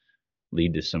going to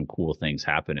lead to some cool things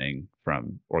happening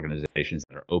from organizations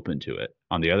that are open to it.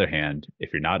 On the other hand,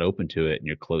 if you're not open to it and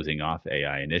you're closing off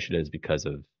AI initiatives because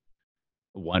of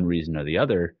one reason or the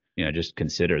other, just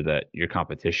consider that your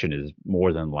competition is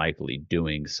more than likely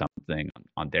doing something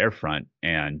on their front,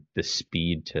 and the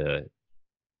speed to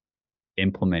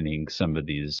implementing some of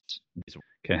these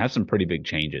can have some pretty big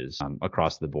changes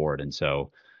across the board. And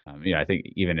so, I think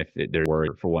even if they're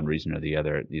worried for one reason or the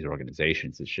other, these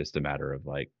organizations, it's just a matter of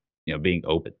like, being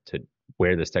open to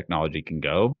where this technology can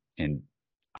go. And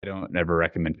I don't ever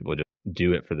recommend people just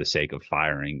do it for the sake of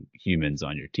firing humans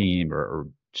on your team, or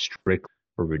strict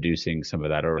for reducing some of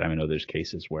that. Or I know there's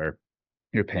cases where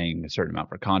you're paying a certain amount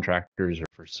for contractors or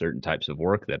for certain types of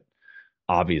work that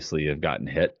obviously have gotten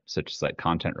hit, such as like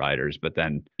content writers. But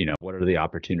then, what are the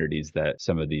opportunities that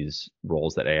some of these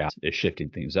roles that AI is shifting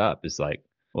things up is like,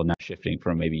 well, now shifting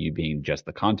from maybe you being just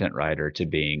the content writer to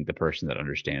being the person that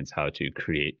understands how to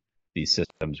create these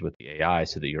systems with the AI,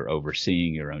 so that you're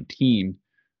overseeing your own team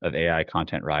of AI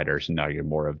content writers. And now you're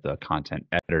more of the content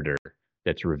editor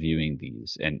that's reviewing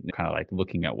these, and kind of like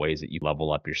looking at ways that you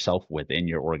level up yourself within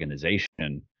your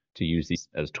organization to use these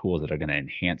as tools that are going to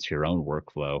enhance your own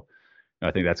workflow.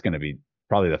 I think that's going to be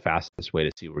probably the fastest way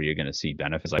to see where you're going to see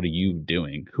benefits. What are you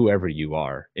doing, whoever you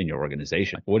are in your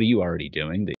organization? What are you already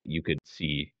doing that you could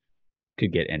see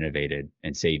could get innovated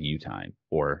and save you time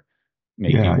or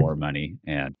make you Yeah, more money?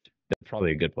 And that's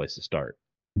probably a good place to start.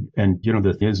 And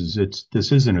the thing is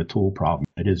this isn't a tool problem.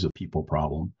 It is a people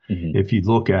problem. Hmm. If you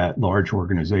look at large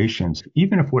organizations,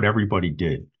 even if what everybody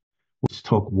did was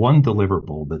took one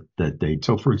deliverable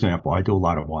so for example, I do a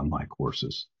lot of online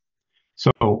courses.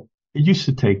 So it used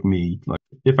to take me, like,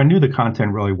 if I knew the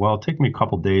content really well, it'd take me a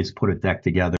couple of days to put a deck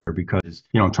together because,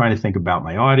 I'm trying to think about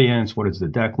my audience. What does the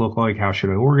deck look like? How should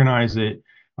I organize it?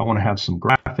 I want to have some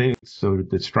graphics so it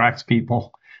distracts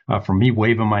people from me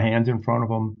waving my hands in front of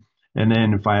them. And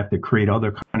then if I have to create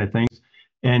other kind of things,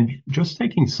 and just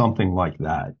taking something like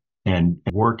that and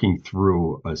working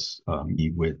through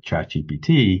with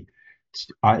ChatGPT,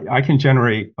 I can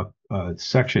generate a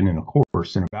section in a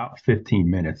course in about 15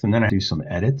 minutes, and then I do some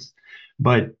edits.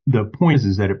 But the point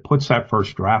is that it puts that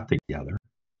first draft together.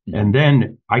 Hmm. And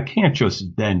then I can't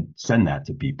just then send that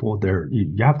to people.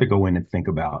 You have to go in and think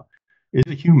about, is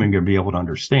a human going to be able to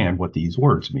understand what these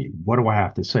words mean? What do I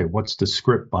have to say? What's the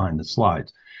script behind the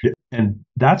slides? And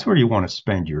that's where you want to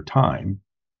spend your time,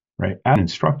 right? As an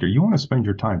instructor, you want to spend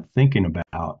your time thinking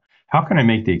about, how can I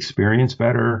make the experience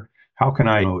better? How can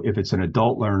I, if it's an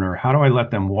adult learner, how do I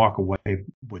let them walk away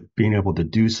with being able to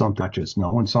do something, not just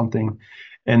knowing something?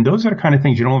 And those are the kind of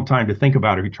things you don't have time to think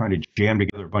about if you're trying to jam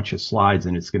together a bunch of slides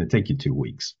and it's going to take you 2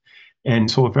 weeks.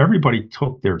 And so if everybody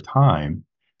took their time,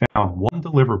 found one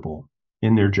deliverable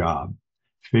in their job,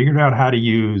 figured out how to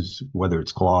use, whether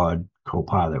it's Claude,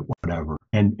 Copilot, whatever,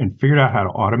 and figured out how to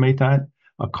automate that,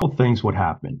 a couple things would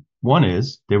happen. One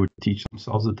is they would teach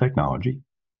themselves the technology.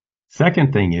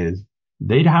 Second thing is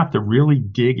they'd have to really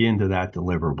dig into that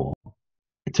deliverable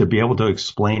to be able to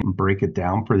explain and break it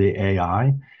down for the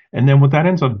AI. And then what that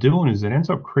ends up doing is it ends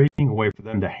up creating a way for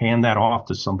them to hand that off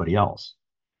to somebody else.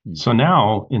 So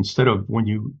now, instead of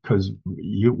because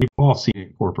we've all seen it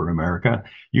in corporate America,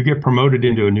 you get promoted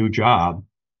into a new job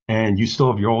and you still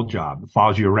have your old job. It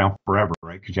follows you around forever,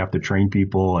 right? Because you have to train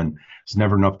people and there's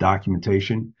never enough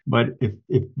documentation. But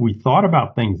if we thought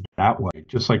about things that way,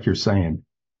 just like you're saying,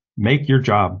 make your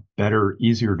job better,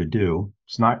 easier to do.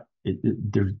 It's not,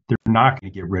 they're not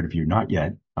going to get rid of you, not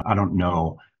yet. I don't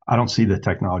know. I don't see the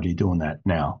technology doing that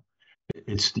now.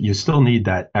 You still need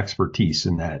that expertise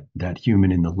and that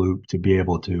human in the loop to be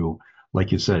able to,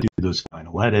 like you said, do those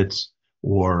final edits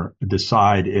or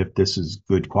decide if this is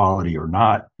good quality or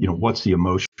not. What's the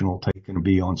emotional take going to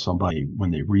be on somebody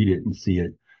when they read it and see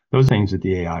it? Those things that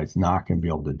the AI is not going to be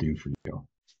able to do for you.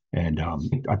 And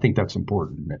I think that's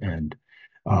important. And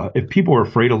if people are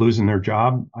afraid of losing their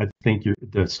job, I think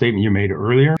the statement you made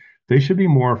earlier, they should be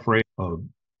more afraid of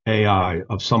AI,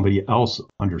 of somebody else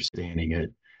understanding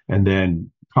it and then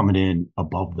coming in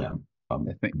above them. I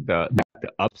think the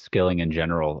upskilling in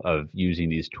general of using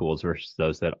these tools versus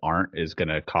those that aren't is going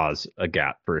to cause a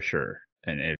gap for sure.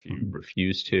 And if you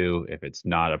refuse to, if it's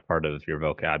not a part of your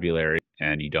vocabulary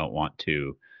and you don't want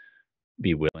to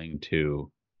be willing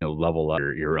to level up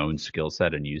your own skill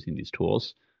set in using these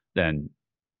tools, then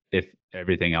if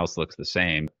everything else looks the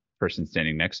same, the person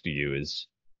standing next to you is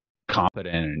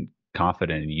competent and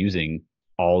confident in using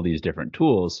all these different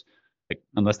tools, like,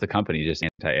 unless the company is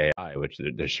just anti-AI, which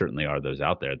there certainly are those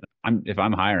out there. If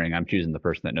I'm hiring, I'm choosing the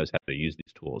person that knows how to use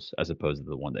these tools as opposed to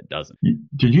the one that doesn't.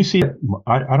 Did you see that?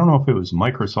 I don't know if it was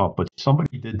Microsoft, but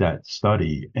somebody did that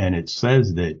study, and it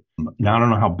says that, now I don't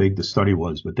know how big the study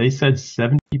was, but they said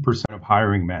 70% of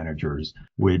hiring managers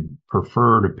would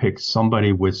prefer to pick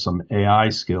somebody with some AI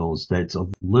skills that's a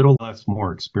little less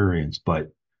more experienced,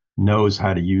 but knows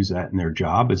how to use that in their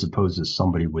job as opposed to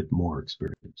somebody with more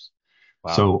experience.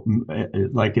 Wow. So,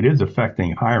 like, it is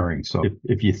affecting hiring. So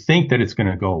if you think that it's going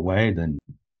to go away, then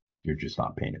you're just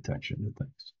not paying attention to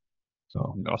things.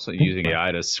 So And also using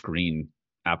AI to screen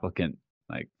applicant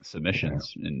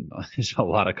submissions, and there's a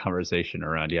lot of conversation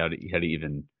around how to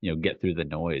even get through the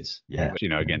noise. Yeah. Which,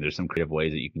 again, there's some creative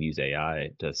ways that you can use AI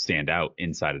to stand out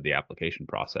inside of the application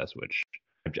process, which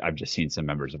I've just seen some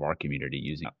members of our community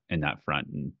using in that front,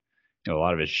 and a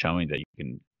lot of it's showing that you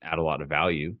can add a lot of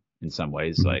value in some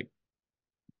ways, like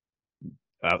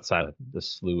outside of the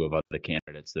slew of other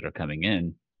candidates that are coming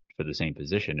in for the same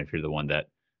position. If you're the one that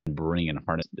bring and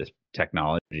harness this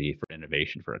technology for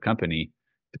innovation for a company,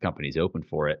 the company's open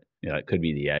for it. It could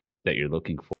be the edge that you're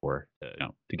looking for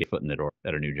to get foot in the door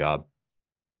at a new job.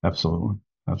 Absolutely.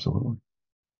 Absolutely.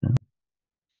 Yeah.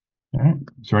 All right.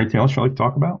 Is there anything else you'd like to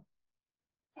talk about?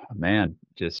 Oh, man,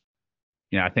 just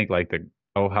I think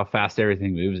how fast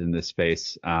everything moves in this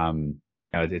space.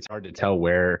 It's hard to tell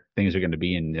where things are going to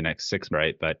be in the next 6,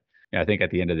 right? But I think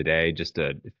at the end of the day, just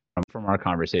from our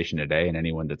conversation today, and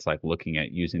anyone that's looking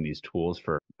at using these tools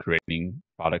for creating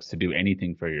products to do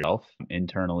anything for yourself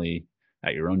internally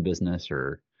at your own business,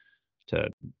 or to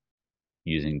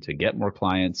using to get more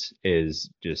clients is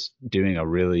just doing a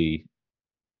really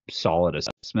solid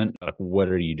assessment of what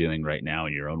are you doing right now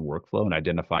in your own workflow and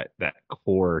identify that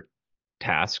core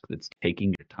task that's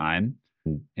taking your time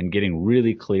and getting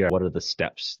really clear what are the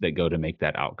steps that go to make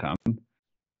that outcome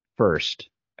first.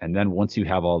 And then once you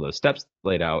have all those steps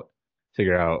laid out,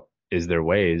 figure out is there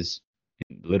ways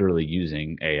literally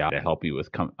using AI to help you with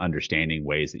understanding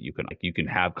ways that you can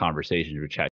have conversations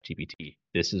with ChatGPT.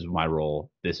 This is my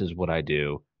role. This is what I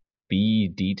do. Be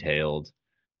detailed.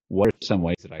 What are some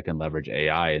ways that I can leverage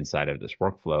AI inside of this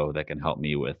workflow that can help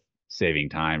me with saving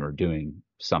time or doing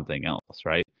something else,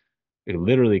 right? It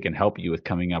literally can help you with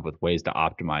coming up with ways to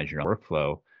optimize your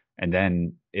workflow. And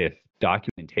then if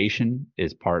documentation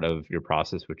is part of your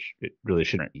process, which it really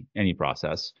shouldn't be any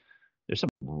process, there's some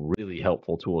really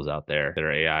helpful tools out there that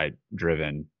are AI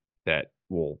driven that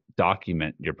will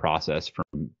document your process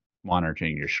from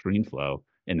monitoring your screen flow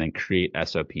and then create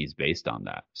SOPs based on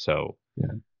that. So Yeah.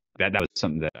 that was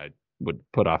something that I would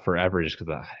put off forever just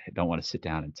because I don't want to sit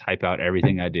down and type out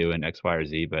everything I do in X, Y, or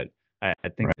Z. But I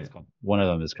think it's Right. called, one of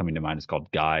them is coming to mind. It's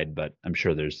called Guide, but I'm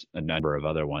sure there's a number of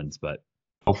other ones. But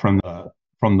Well,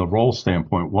 from the role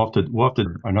standpoint, we'll have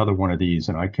to another one of these,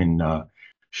 and I can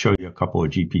show you a couple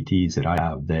of GPTs that I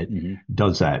have that mhm.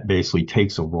 does that. Basically,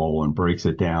 takes a role and breaks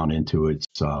it down into its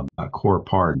a core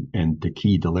part and the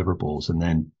key deliverables, and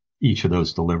then each of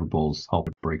those deliverables help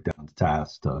it break down the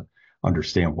tasks to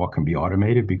understand what can be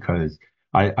automated. Because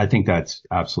I think that's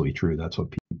absolutely true. That's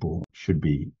what people should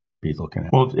be looking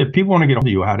at. Well, if people want to get hold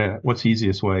of you, what's the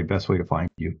easiest way, best way to find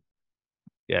you?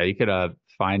 Yeah, you could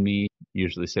find me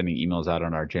usually sending emails out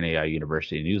on our Gen AI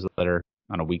University newsletter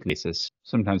on a weekly basis.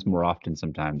 Sometimes more often,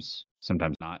 sometimes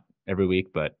not every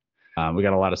week. But we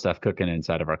got a lot of stuff cooking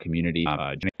inside of our community.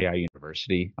 Gen AI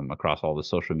University across all the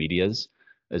social medias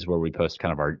is where we post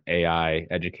kind of our AI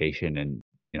education and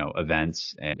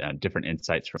events and different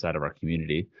insights from inside of our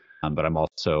community. But I'm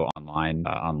also online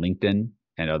on LinkedIn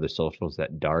and other socials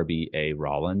at Darby A.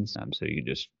 Rollins. So you can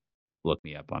just look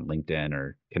me up on LinkedIn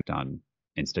or connect on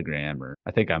Instagram, or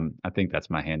I think that's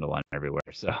my handle on everywhere.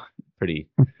 So pretty,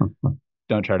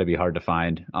 don't try to be hard to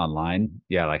find online.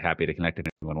 Yeah, like happy to connect if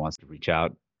anyone wants to reach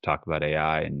out, talk about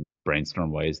AI and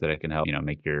brainstorm ways that it can help,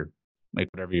 make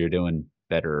whatever you're doing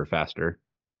better or faster.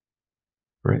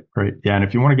 Great, great. Yeah, and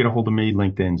if you want to get a hold of me,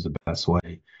 LinkedIn's the best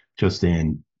way. Just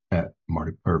in at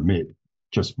Marty or me,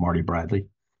 just Marty Bradley.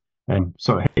 And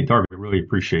so, hey, Darby, I really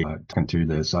appreciate talking through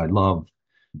this. I love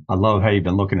how you've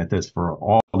been looking at this for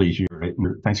all these years. Right?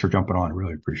 Thanks for jumping on. I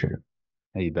really appreciate it.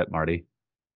 Hey, you bet, Marty.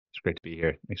 It's great to be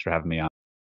here. Thanks for having me on.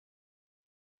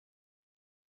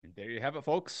 And there you have it,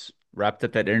 folks. Wrapped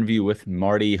up that interview with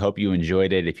Marty. Hope you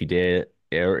enjoyed it. If you did,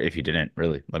 or if you didn't,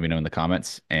 really, let me know in the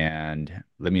comments and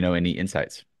let me know any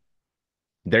insights.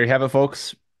 There you have it,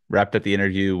 folks. Wrapped up the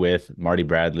interview with Marty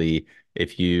Bradley.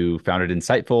 If you found it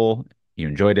insightful, you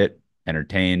enjoyed it,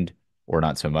 entertained, or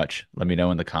not so much, let me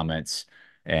know in the comments.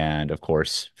 And of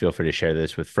course, feel free to share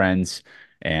this with friends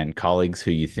and colleagues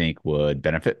who you think would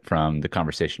benefit from the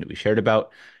conversation that we shared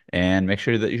about. And make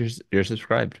sure that you're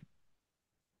subscribed.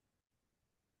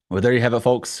 Well, there you have it,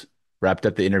 folks. Wrapped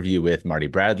up the interview with Marty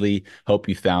Bradley. Hope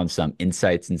you found some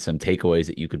insights and some takeaways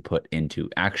that you could put into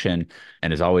action.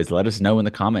 And as always, let us know in the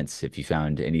comments if you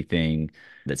found anything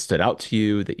that stood out to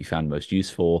you, that you found most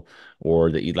useful,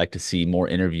 or that you'd like to see more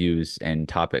interviews and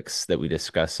topics that we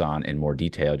discuss on in more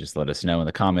detail. Just let us know in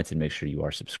the comments and make sure you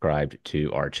are subscribed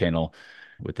to our channel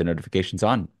with the notifications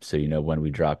on so you know when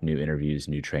we drop new interviews,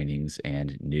 new trainings,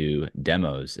 and new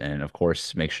demos. And of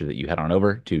course, make sure that you head on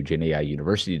over to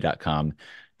genaiuniversity.com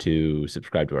to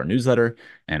subscribe to our newsletter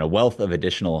and a wealth of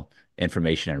additional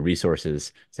information and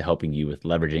resources to helping you with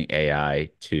leveraging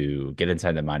AI to get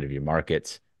inside the mind of your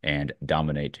markets and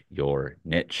dominate your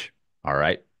niche. All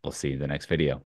right, we'll see you in the next video.